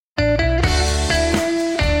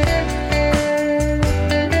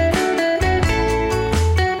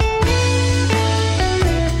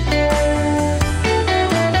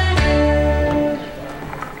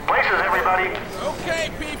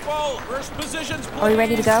Are we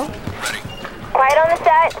ready to go? Ready. Quiet on the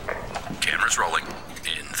set. Cameras rolling.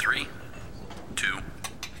 In 3, 2,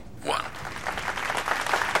 1.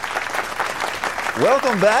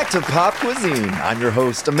 Welcome back to Pop Cuisine. I'm your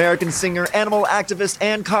host, American singer, animal activist,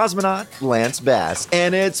 and cosmonaut, Lance Bass.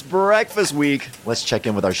 And it's breakfast week. Let's check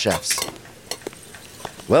in with our chefs.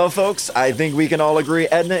 Well, folks, I think we can all agree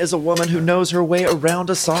Edna is a woman who knows her way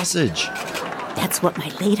around a sausage. That's what my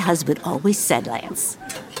late husband always said, Lance.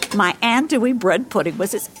 My andouille bread pudding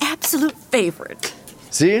was his absolute favorite.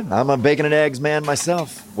 See, I'm a bacon and eggs man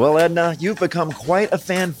myself. Well, Edna, you've become quite a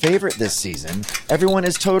fan favorite this season. Everyone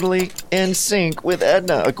is totally in sync with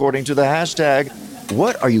Edna, according to the hashtag.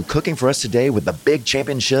 What are you cooking for us today with the big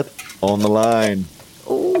championship on the line?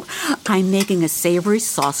 Oh, I'm making a savory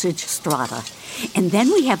sausage strata. And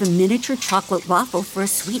then we have a miniature chocolate waffle for a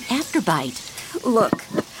sweet afterbite. Look,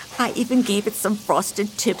 I even gave it some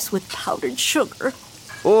frosted tips with powdered sugar.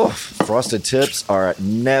 Oh, frosted tips are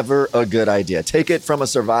never a good idea. Take it from a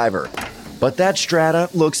survivor. But that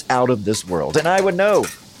strata looks out of this world, and I would know.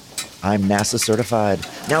 I'm NASA certified.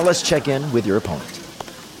 Now let's check in with your opponent.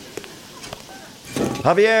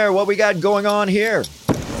 Javier, what we got going on here?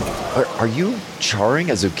 Are you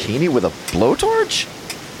charring a zucchini with a blowtorch?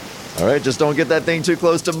 All right, just don't get that thing too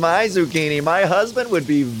close to my zucchini. My husband would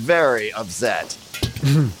be very upset.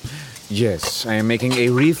 Yes, I am making a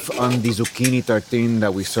riff on the zucchini tartine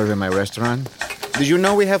that we serve in my restaurant. Did you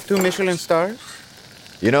know we have 2 Michelin stars?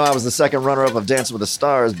 You know, I was the second runner-up of Dancing with the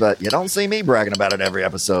Stars, but you don't see me bragging about it every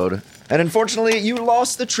episode. And unfortunately, you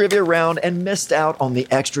lost the trivia round and missed out on the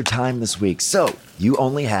extra time this week. So, you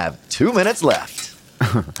only have 2 minutes left.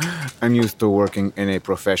 I'm used to working in a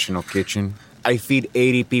professional kitchen. I feed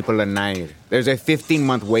 80 people a night. There's a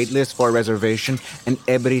 15-month wait list for a reservation, and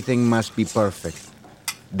everything must be perfect.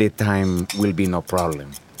 The time will be no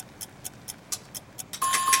problem.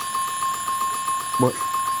 What?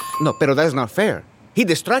 No, pero that's not fair. He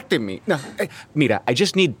distracted me. No, mira, I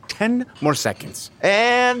just need 10 more seconds.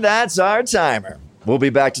 And that's our timer. We'll be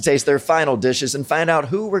back to taste their final dishes and find out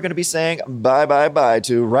who we're going to be saying bye-bye-bye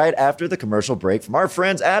to right after the commercial break from our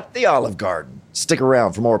friends at the Olive Garden. Stick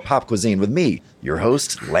around for more Pop Cuisine with me, your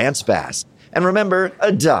host, Lance Bass. And remember,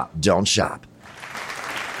 adopt, don't shop.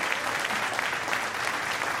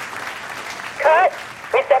 Cut.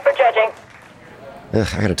 We set for judging.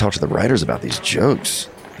 I gotta talk to the writers about these jokes.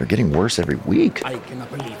 They're getting worse every week. I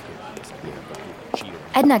cannot believe it.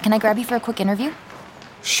 Edna, can I grab you for a quick interview?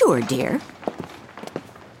 Sure, dear.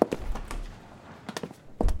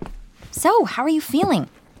 So, how are you feeling?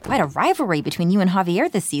 Quite a rivalry between you and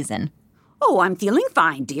Javier this season. Oh, I'm feeling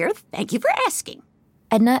fine, dear. Thank you for asking.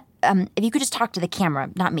 Edna, if you could just talk to the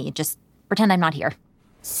camera, not me. Just pretend I'm not here.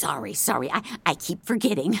 Sorry. I keep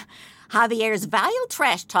forgetting. Javier's vile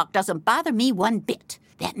trash talk doesn't bother me one bit.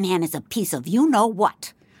 That man is a piece of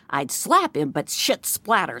you-know-what. I'd slap him, but shit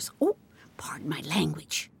splatters. Oh, pardon my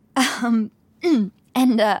language.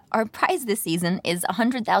 And our prize this season is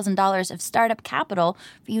 $100,000 of startup capital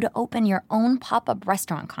for you to open your own pop-up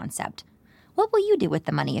restaurant concept. What will you do with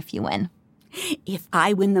the money if you win? If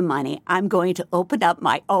I win the money, I'm going to open up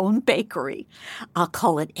my own bakery. I'll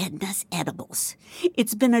call it Edna's Edibles.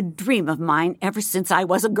 It's been a dream of mine ever since I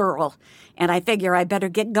was a girl, and I figure I better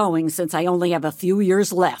get going since I only have a few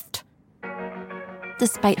years left.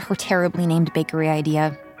 Despite her terribly named bakery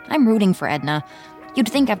idea, I'm rooting for Edna. You'd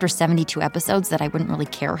think after 72 episodes that I wouldn't really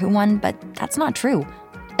care who won, but that's not true.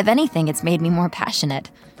 If anything, it's made me more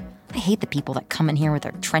passionate. I hate the people that come in here with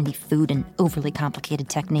their trendy food and overly complicated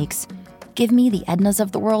techniques. Give me the Ednas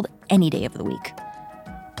of the world any day of the week.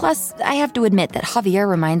 Plus, I have to admit that Javier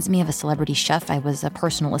reminds me of a celebrity chef I was a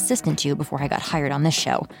personal assistant to before I got hired on this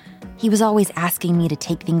show. He was always asking me to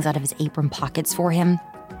take things out of his apron pockets for him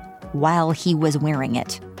while he was wearing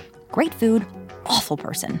it. Great food, awful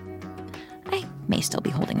person. I may still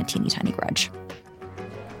be holding a teeny tiny grudge.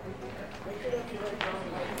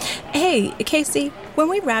 Hey, Casey, when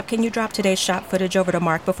we wrap, can you drop today's shot footage over to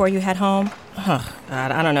Mark before you head home? Oh,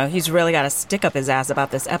 God, I don't know. He's really got a stick up his ass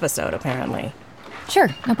about this episode, apparently. Sure,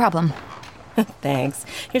 no problem. Thanks.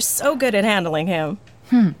 You're so good at handling him.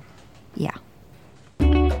 Yeah.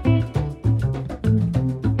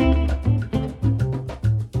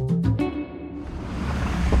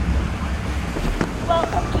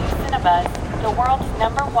 Welcome to Cinnabuzz, the world's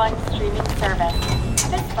 #1 streaming service.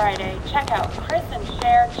 This Friday, check out Chris and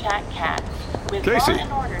Cher Chat Cat with Casey. Law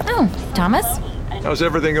and Order. Oh, Thomas? How's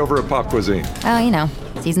everything over at Pop Cuisine? Oh, you know,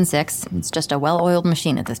 season 6. It's just a well-oiled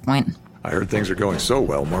machine at this point. I heard things are going so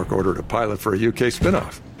well, Mark ordered a pilot for a UK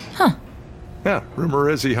spinoff. Huh. Yeah, rumor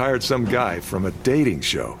is he hired some guy from a dating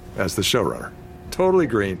show as the showrunner. Totally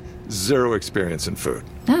green, zero experience in food.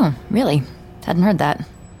 Oh, really? Hadn't heard that.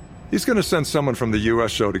 He's gonna send someone from the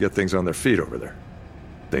U.S. show to get things on their feet over there.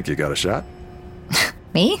 Think you got a shot?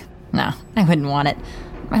 Me? No, I wouldn't want it.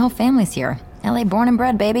 My whole family's here. LA born and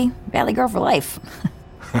bred, baby. Valley girl for life.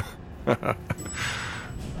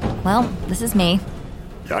 Well, this is me.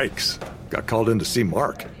 Yikes. Got called in to see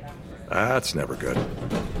Mark. That's never good.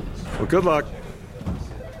 Well, good luck.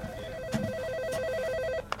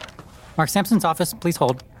 Mark Sampson's office, please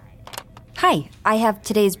hold. Hi, I have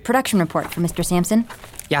today's production report for Mr. Sampson.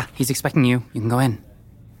 Yeah, he's expecting you. You can go in.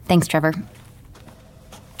 Thanks, Trevor.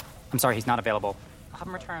 I'm sorry, he's not available. I'll have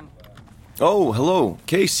him return. Oh, hello,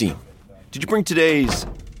 Casey. Did you bring today's...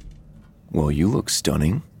 Well, you look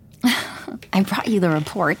stunning. I brought you the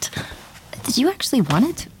report. Did you actually want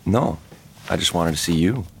it? No, I just wanted to see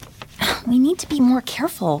you. We need to be more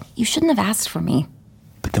careful. You shouldn't have asked for me.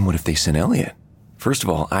 But then what if they sent Elliot? First of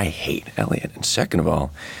all, I hate Elliot. And second of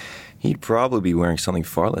all, he'd probably be wearing something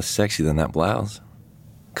far less sexy than that blouse.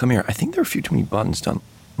 Come here, I think there are a few too many buttons done.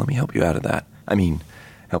 Let me help you out of that. I mean,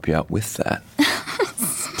 help you out with that.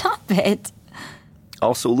 Stop it.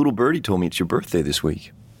 Also, little birdie told me it's your birthday this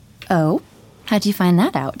week. Oh? How'd you find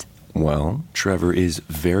that out? Well, Trevor is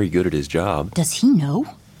very good at his job. Does he know?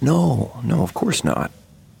 No, of course not.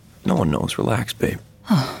 No one knows. Relax, babe.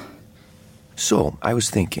 So, I was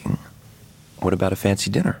thinking, what about a fancy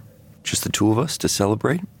dinner? Just the two of us to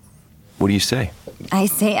celebrate? What do you say? I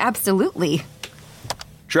say absolutely.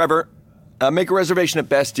 Trevor, make a reservation at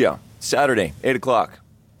Bestia. Saturday, 8 o'clock.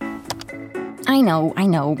 I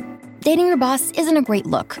know. Dating your boss isn't a great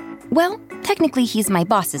look. Well, technically he's my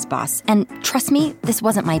boss's boss, and trust me, this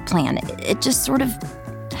wasn't my plan. It just sort of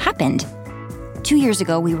happened. 2 years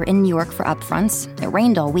ago, we were in New York for upfronts. It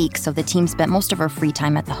rained all week, so the team spent most of our free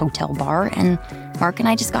time at the hotel bar, and Mark and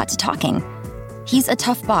I just got to talking. He's a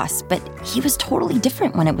tough boss, but he was totally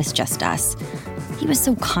different when it was just us. He was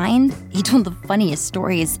so kind, he told the funniest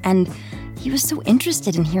stories, and he was so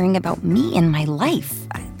interested in hearing about me and my life.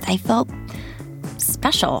 I felt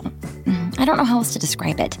special. I don't know how else to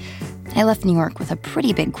describe it. I left New York with a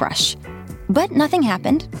pretty big crush. But nothing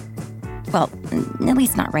happened. Well, at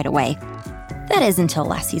least not right away. That is until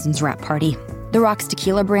last season's wrap party. The Rocks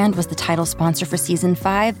Tequila brand was the title sponsor for season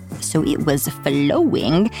 5, so it was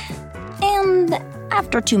flowing. And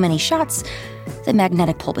after too many shots, the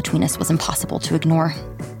magnetic pull between us was impossible to ignore.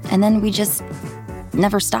 And then we just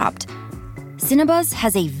never stopped. Cinnabuzz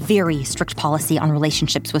has a very strict policy on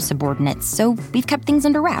relationships with subordinates, so we've kept things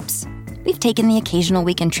under wraps. We've taken the occasional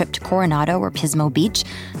weekend trip to Coronado or Pismo Beach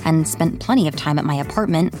and spent plenty of time at my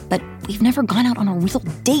apartment, but we've never gone out on a real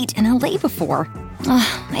date in LA before. I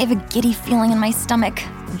have a giddy feeling in my stomach.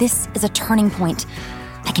 This is a turning point.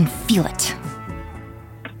 I can feel it.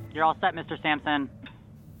 You're all set, Mr. Sampson.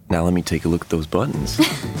 Now let me take a look at those buttons.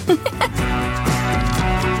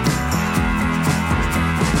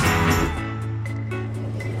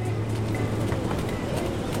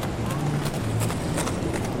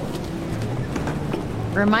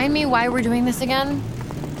 Remind me why we're doing this again?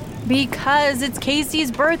 Because it's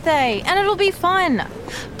Casey's birthday, and it'll be fun.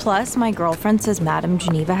 Plus, my girlfriend says Madame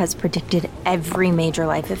Geneva has predicted every major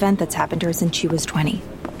life event that's happened to her since she was 20.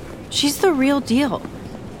 She's the real deal.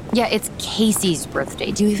 Yeah, it's Casey's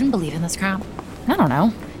birthday. Do you even believe in this crap? I don't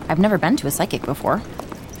know. I've never been to a psychic before.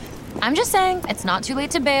 I'm just saying, it's not too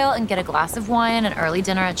late to bail and get a glass of wine and an early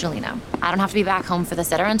dinner at Gelino. I don't have to be back home for the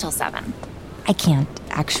sitter until 7. I can't,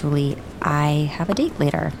 actually. I have a date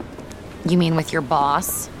later. You mean with your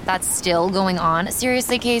boss? That's still going on?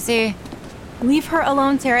 Seriously, Casey? Leave her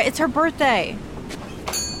alone, Sarah. It's her birthday.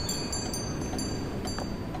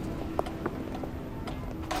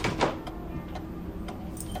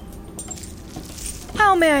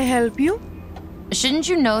 How may I help you? Shouldn't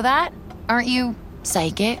you know that? Aren't you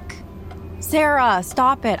psychic? Sarah,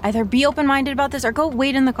 stop it. Either be open-minded about this or go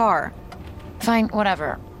wait in the car. Fine,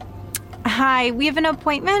 whatever. Hi, we have an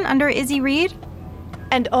appointment under Izzy Reed.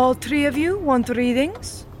 And all 3 of you want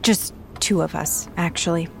readings? Just 2 of us,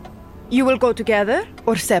 actually. You will go together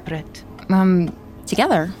or separate?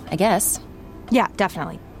 Together, I guess. Yeah,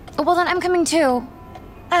 definitely. Well, then I'm coming too.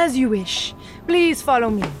 As you wish. Please follow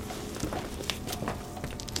me.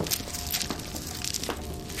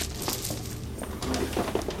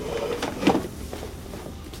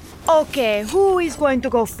 Okay, who is going to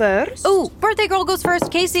go first? Ooh, birthday girl goes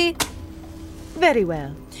first, Casey. Very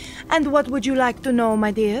well. And what would you like to know,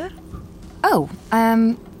 my dear? Oh,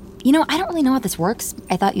 I don't really know how this works.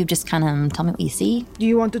 I thought you'd just kind of tell me what you see. Do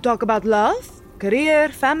you want to talk about love, career,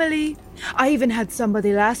 family? I even had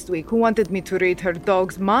somebody last week who wanted me to read her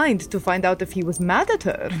dog's mind to find out if he was mad at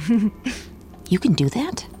her. You can do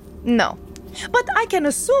that? No. But I can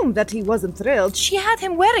assume that he wasn't thrilled. She had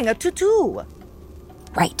him wearing a tutu.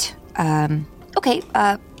 Right. Okay,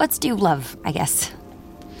 let's do love, I guess.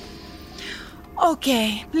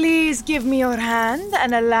 Okay, please give me your hand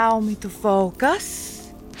and allow me to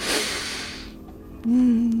focus.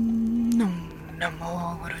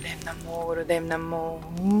 Namo Gurudem Namo.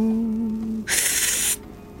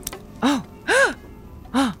 Oh.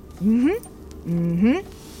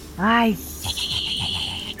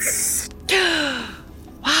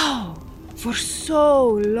 Wow. For so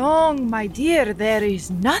long, my dear, there is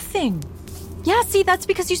nothing. Yeah, see, that's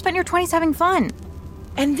because you spent your 20s having fun.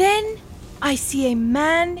 And then I see a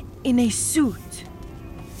man in a suit.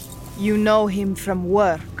 You know him from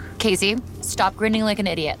work. Casey, stop grinning like an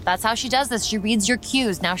idiot. That's how she does this. She reads your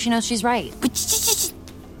cues. Now she knows she's right.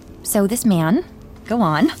 So this man, go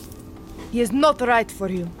on. He is not right for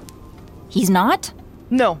you. He's not?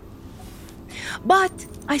 No. But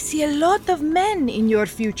I see a lot of men in your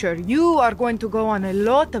future. You are going to go on a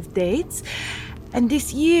lot of dates, and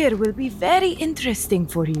this year will be very interesting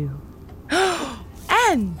for you.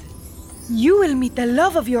 And you will meet the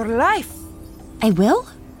love of your life. I will?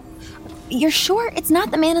 You're sure it's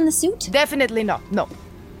not the man in the suit? Definitely not, no.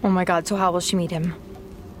 Oh my god, so how will she meet him?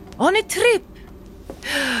 On a trip.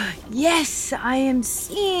 Yes, I am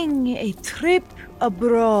seeing a trip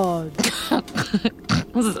abroad.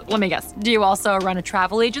 Let me guess. Do you also run a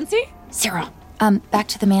travel agency? Sarah, back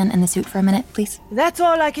to the man in the suit for a minute, please. That's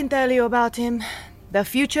all I can tell you about him. The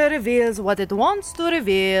future reveals what it wants to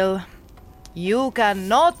reveal. You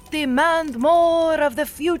cannot demand more of the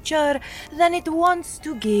future than it wants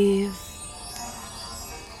to give.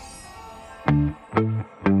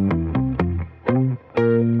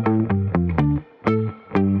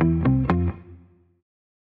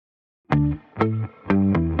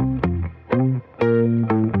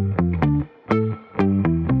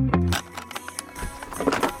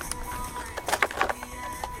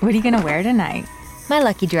 What are you gonna wear tonight? My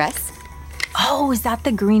lucky dress. Oh, is that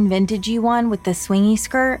the green vintagey one with the swingy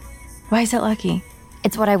skirt? Why is it lucky?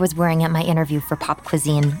 It's what I was wearing at my interview for Pop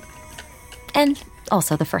Cuisine. And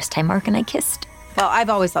also the first time Mark and I kissed. Well, I've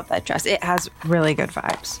always loved that dress. It has really good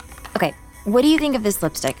vibes. Okay, what do you think of this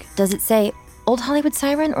lipstick? Does it say Old Hollywood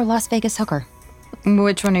Siren or Las Vegas Hooker?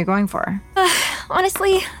 Which one are you going for?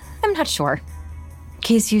 Honestly, I'm not sure.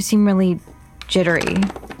 Casey, you seem really jittery.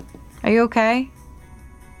 Are you okay?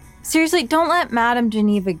 Seriously, don't let Madame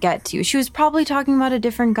Geneva get to you. She was probably talking about a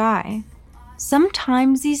different guy.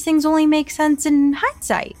 Sometimes these things only make sense in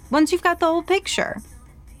hindsight, once you've got the whole picture.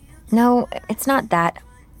 No, it's not that.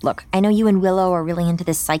 Look, I know you and Willow are really into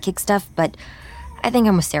this psychic stuff, but I think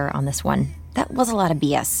I'm with Sarah on this one. That was a lot of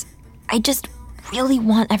BS. I just really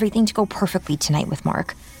want everything to go perfectly tonight with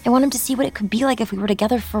Mark. I want him to see what it could be like if we were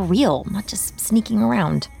together for real, not just sneaking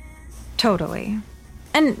around. Totally.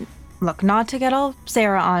 And look, not to get all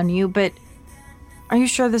Sarah on you, but are you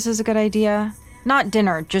sure this is a good idea? Not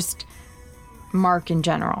dinner, just Mark in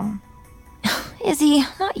general. Izzy,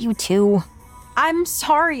 not you too. I'm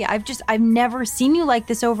sorry. I've never seen you like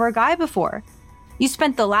this over a guy before. You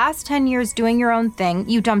spent the last 10 years doing your own thing.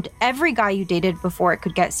 You dumped every guy you dated before it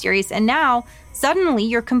could get serious. And now, suddenly,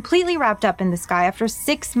 you're completely wrapped up in this guy after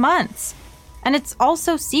 6 months. And it's all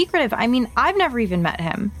so secretive. I mean, I've never even met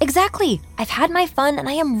him. Exactly. I've had my fun and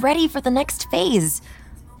I am ready for the next phase.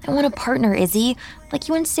 I want a partner, Izzy, like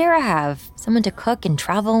you and Sarah have. Someone to cook and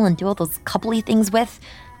travel and do all those coupley things with.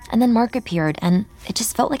 And then Mark appeared and it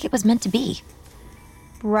just felt like it was meant to be.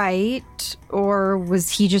 Right. Or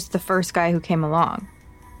was he just the first guy who came along?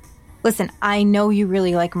 Listen, I know you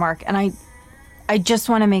really like Mark, and I just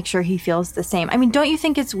want to make sure he feels the same. I mean, don't you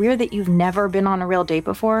think it's weird that you've never been on a real date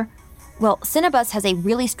before? Well, Cinnabus has a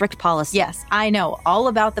really strict policy. Yes, I know all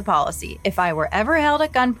about the policy. If I were ever held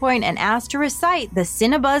at gunpoint and asked to recite the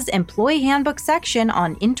Cinnabuzz employee handbook section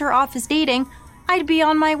on inter-office dating, I'd be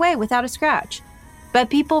on my way without a scratch. But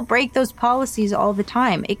people break those policies all the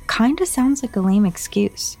time. It kind of sounds like a lame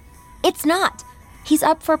excuse. It's not. He's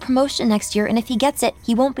up for a promotion next year, and if he gets it,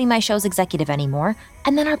 he won't be my show's executive anymore.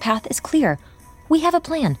 And then our path is clear. We have a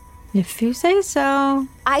plan. If you say so.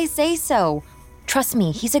 I say so. Trust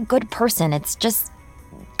me, he's a good person. It's just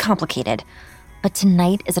complicated. But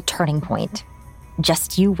tonight is a turning point.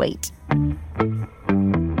 Just you wait.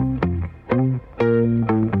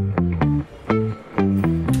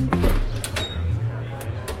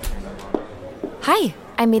 Hi,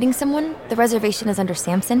 I'm meeting someone. The reservation is under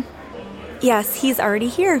Samson. Yes, he's already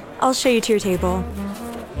here. I'll show you to your table.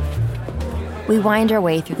 We wind our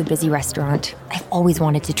way through the busy restaurant. I've always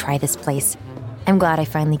wanted to try this place. I'm glad I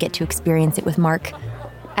finally get to experience it with Mark.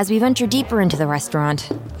 As we venture deeper into the restaurant,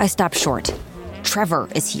 I stop short. Trevor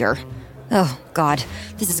is here. Oh, God,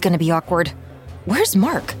 this is gonna be awkward. Where's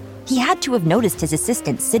Mark? He had to have noticed his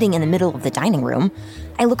assistant sitting in the middle of the dining room.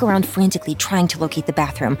 I look around frantically, trying to locate the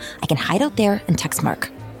bathroom. I can hide out there and text Mark.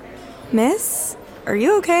 Miss, are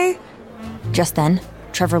you okay? Just then,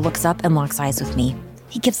 Trevor looks up and locks eyes with me.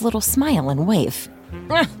 He gives a little smile and wave.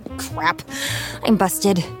 Crap. I'm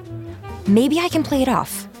busted. Maybe I can play it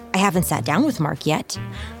off. I haven't sat down with Mark yet.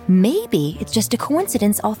 Maybe it's just a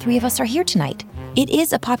coincidence all three of us are here tonight. It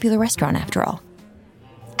is a popular restaurant, after all.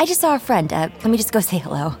 I just saw a friend. Let me just go say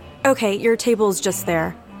hello. Okay, your table's just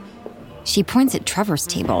there. She points at Trevor's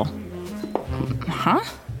table. Huh?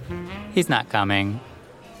 He's not coming.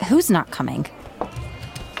 Who's not coming?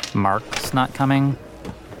 Mark's not coming.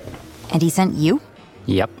 And he sent you?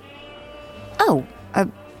 Yep. Oh,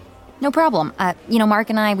 no problem. Mark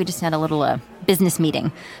and I, we just had a little, business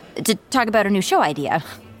meeting to talk about a new show idea.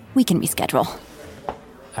 We can reschedule.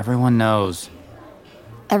 Everyone knows.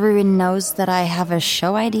 Everyone knows that I have a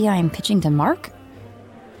show idea I'm pitching to Mark?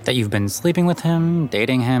 That you've been sleeping with him,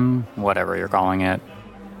 dating him, whatever you're calling it.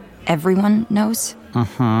 Everyone knows?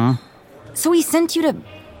 Mm-hmm. So he sent you to,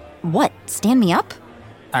 what, stand me up?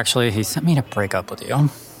 Actually, he sent me to break up with you.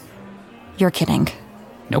 You're kidding.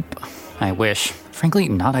 Nope. I wish. Frankly,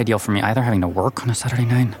 not ideal for me either, having to work on a Saturday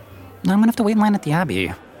night. Now I'm gonna have to wait in line at the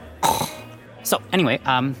Abbey. So, anyway,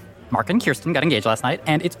 Mark and Kirsten got engaged last night,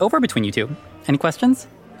 and it's over between you two. Any questions?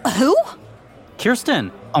 Who?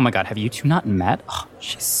 Kirsten. Oh my god, have you two not met? Oh,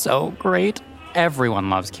 she's so great. Everyone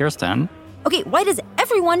loves Kirsten. Okay, why does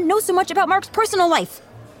everyone know so much about Mark's personal life?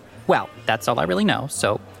 Well, that's all I really know,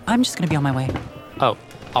 so I'm just gonna be on my way. Oh,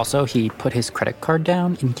 also, he put his credit card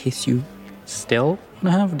down in case you still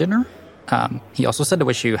wanna have dinner. He also said to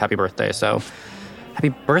wish you happy birthday, so happy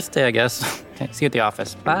birthday, I guess. Okay, see you at the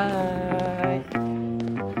office. Bye.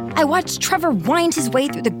 I watched Trevor wind his way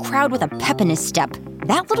through the crowd with a pep in his step.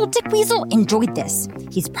 That little dick weasel enjoyed this.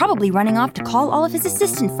 He's probably running off to call all of his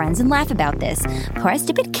assistant friends and laugh about this. Poor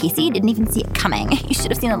stupid Casey didn't even see it coming. You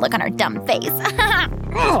should have seen the look on her dumb face.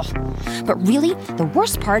 But really, the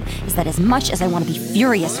worst part is that as much as I want to be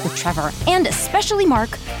furious with Trevor, and especially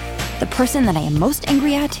Mark, the person that I am most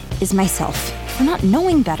angry at is myself for not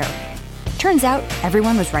knowing better. Turns out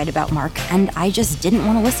everyone was right about Mark, and I just didn't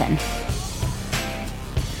want to listen.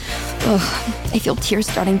 Ugh, I feel tears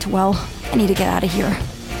starting to well. I need to get out of here.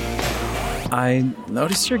 I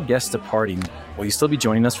noticed your guest departing. Will you still be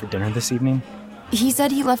joining us for dinner this evening? He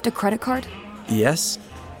said he left a credit card. Yes.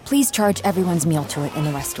 Please charge everyone's meal to it in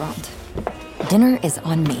the restaurant. Dinner is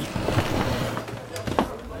on me.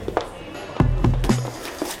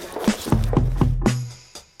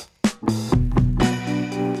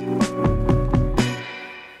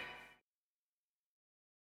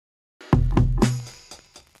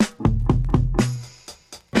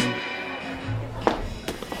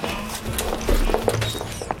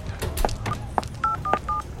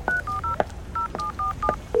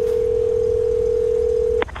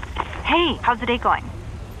 How's the date going?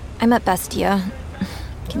 I'm at Bestia.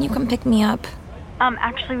 Can you come pick me up?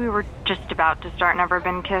 Actually, we were just about to start Never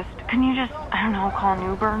Been Kissed. Can you just, call an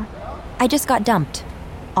Uber? I just got dumped.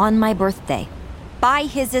 On my birthday. By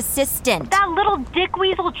his assistant. That little dick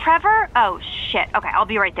weasel Trevor? Oh, shit. Okay, I'll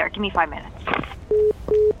be right there. Give me 5 minutes.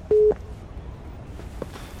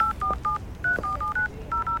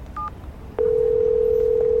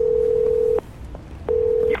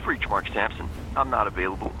 You've reached Mark Sampson. I'm not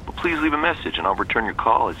available, but please leave a message and I'll return your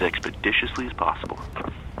call as expeditiously as possible.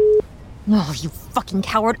 Oh, you fucking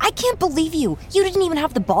coward. I can't believe you. You didn't even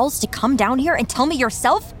have the balls to come down here and tell me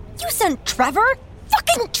yourself? You sent Trevor?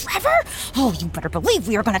 Fucking Trevor? Oh, you better believe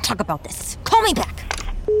we are going to talk about this. Call me back.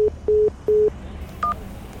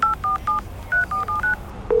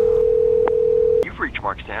 You've reached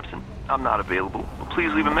Mark Sampson. I'm not available, but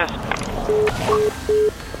please leave a message.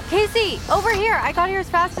 Casey, over here. I got here as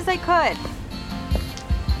fast as I could.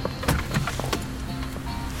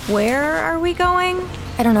 Where are we going?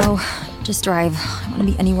 I don't know. Just drive. I want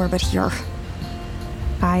to be anywhere but here.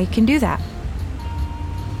 I can do that.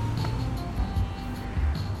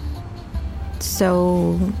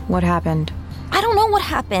 So, what happened? I don't know what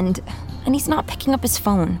happened. And he's not picking up his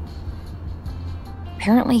phone.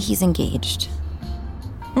 Apparently he's engaged.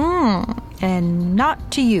 And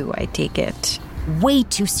not to you, I take it. Way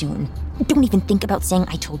too soon. Don't even think about saying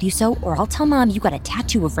I told you so, or I'll tell Mom you got a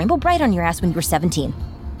tattoo of Rainbow Bright on your ass when you were 17.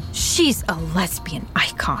 She's a lesbian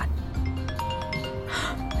icon.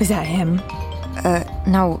 Is that him?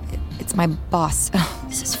 No, it's my boss. Ugh,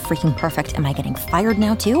 this is freaking perfect. Am I getting fired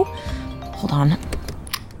now, too? Hold on.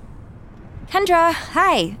 Kendra,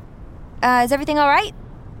 hi. Is everything all right?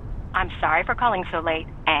 I'm sorry for calling so late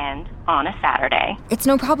and on a Saturday. It's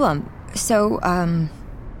no problem.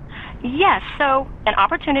 Yes, so an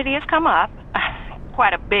opportunity has come up.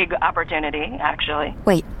 Quite a big opportunity, actually.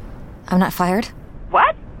 Wait, I'm not fired?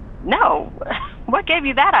 What? No. What gave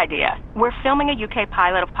you that idea? We're filming a UK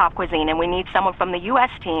pilot of Pop Cuisine, and we need someone from the US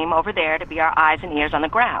team over there to be our eyes and ears on the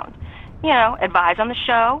ground. You know, advise on the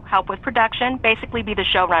show, help with production, basically be the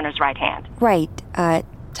showrunner's right hand. Right.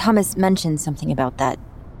 Thomas mentioned something about that.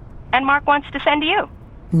 And Mark wants to send you.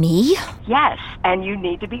 Me? Yes, and you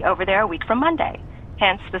need to be over there a week from Monday.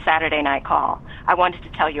 Hence the Saturday night call. I wanted to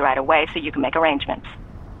tell you right away so you can make arrangements.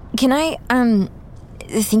 Can I,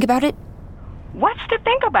 think about it? What's to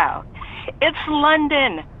think about? It's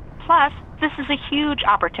London. Plus, this is a huge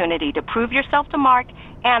opportunity to prove yourself to Mark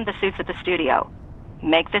and the suits at the studio.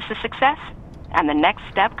 Make this a success, and the next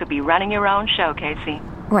step could be running your own show, Casey.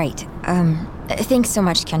 Right. Thanks so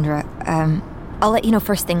much, Kendra. I'll let you know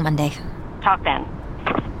first thing Monday. Talk then.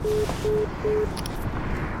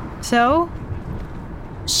 So?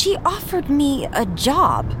 She offered me a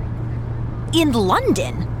job. In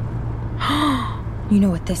London. You know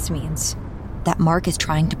what this means. That Mark is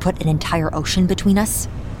trying to put an entire ocean between us?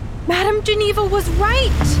 Madame Geneva was right!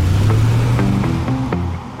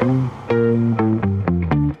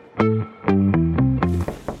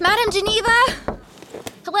 Madame Geneva?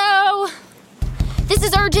 Hello? This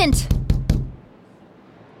is urgent.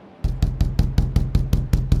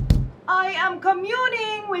 I am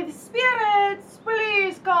communing with spirits.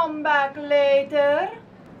 Please come back later.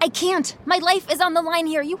 I can't. My life is on the line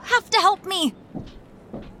here. You have to help me.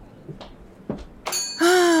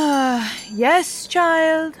 Yes,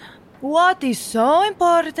 child. What is so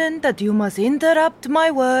important that you must interrupt my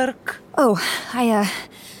work? Oh,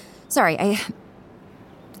 sorry,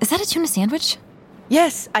 Is that a tuna sandwich?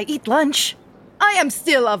 Yes, I eat lunch. I am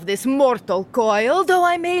still of this mortal coil, though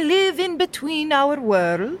I may live in between our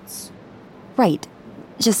worlds. Right.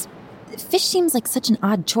 Just, fish seems like such an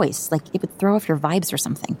odd choice, like it would throw off your vibes or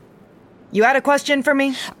something. You had a question for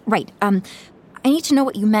me? Right, I need to know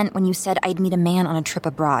what you meant when you said I'd meet a man on a trip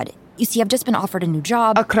abroad. You see, I've just been offered a new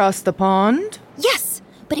job. Across the pond? Yes,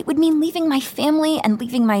 but it would mean leaving my family and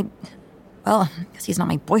leaving my... Well, I guess he's not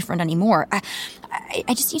my boyfriend anymore. I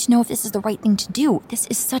just need to know if this is the right thing to do. This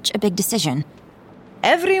is such a big decision.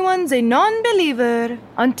 Everyone's a non-believer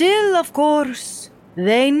until, of course,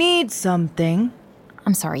 they need something.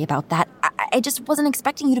 I'm sorry about that. I just wasn't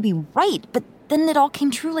expecting you to be right, but then it all came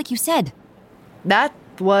true like you said. That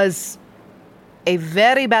was a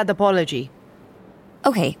very bad apology.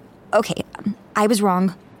 Okay. I was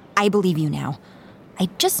wrong. I believe you now. I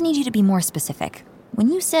just need you to be more specific. When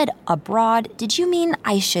you said abroad, did you mean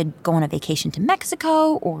I should go on a vacation to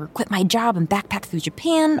Mexico, or quit my job and backpack through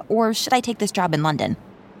Japan, or should I take this job in London?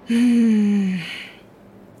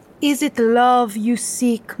 Is it love you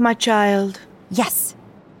seek, my child? Yes.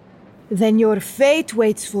 Then your fate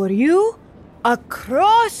waits for you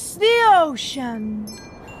across the ocean.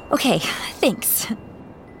 Okay, thanks.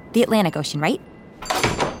 The Atlantic Ocean, right?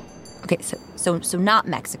 Okay, so not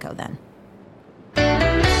Mexico then.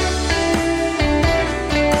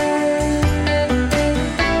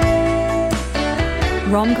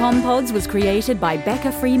 Rom-Com Pods was created by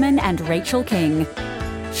Becca Freeman and Rachel King.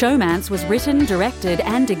 Showmance was written, directed,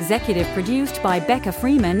 and executive produced by Becca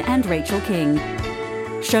Freeman and Rachel King.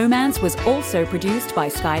 Showmance was also produced by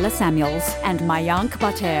Skylar Samuels and Mayank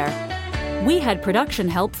Bhatter. We had production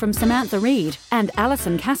help from Samantha Reed, and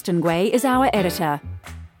Alison Castanguay is our editor.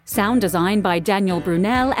 Sound design by Daniel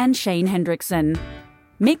Brunel and Shane Hendrickson.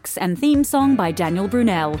 Mix and theme song by Daniel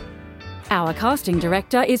Brunel. Our casting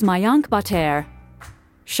director is Mayank Bhatter.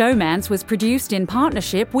 Showmance was produced in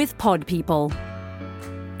partnership with Pod People.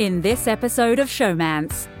 In this episode of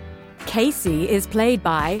Showmance, Casey is played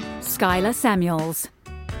by Skylar Samuels.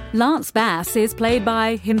 Lance Bass is played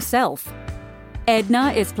by himself.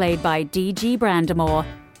 Edna is played by D.G. Brandamore.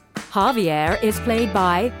 Javier is played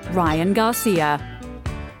by Ryan Garcia.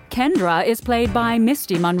 Kendra is played by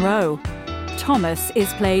Misty Monroe. Thomas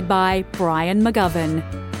is played by Brian McGovern.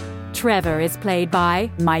 Trevor is played by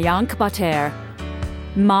Mayank Bhatter.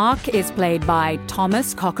 Mark is played by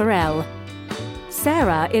Thomas Cockerell.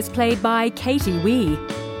 Sarah is played by Katie Wee.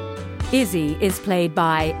 Izzy is played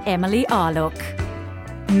by Emily Arlook.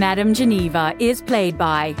 Madame Geneva is played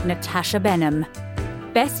by Natasha Benham.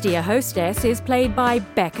 Bestia Hostess is played by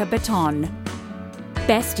Becca Baton.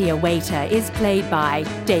 Bestia Waiter is played by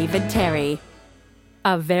David Terry.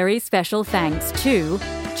 A very special thanks to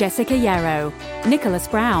Jessica Yarrow, Nicholas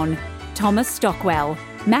Brown, Thomas Stockwell,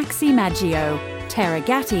 Maxi Maggio, Tara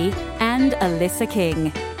Gatti, and Alyssa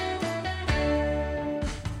King.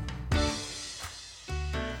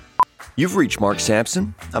 You've reached Mark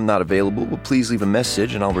Sampson. I'm not available, but please leave a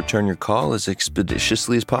message and I'll return your call as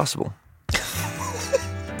expeditiously as possible.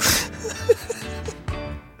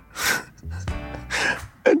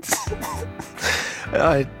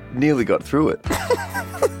 I nearly got through it.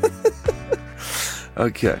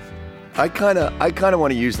 Okay. I kind of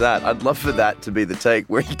want to use that. I'd love for that to be the take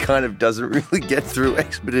where he kind of doesn't really get through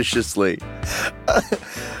expeditiously.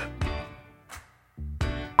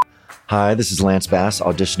 Hi, this is Lance Bass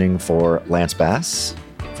auditioning for Lance Bass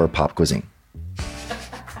for Pop Cuisine.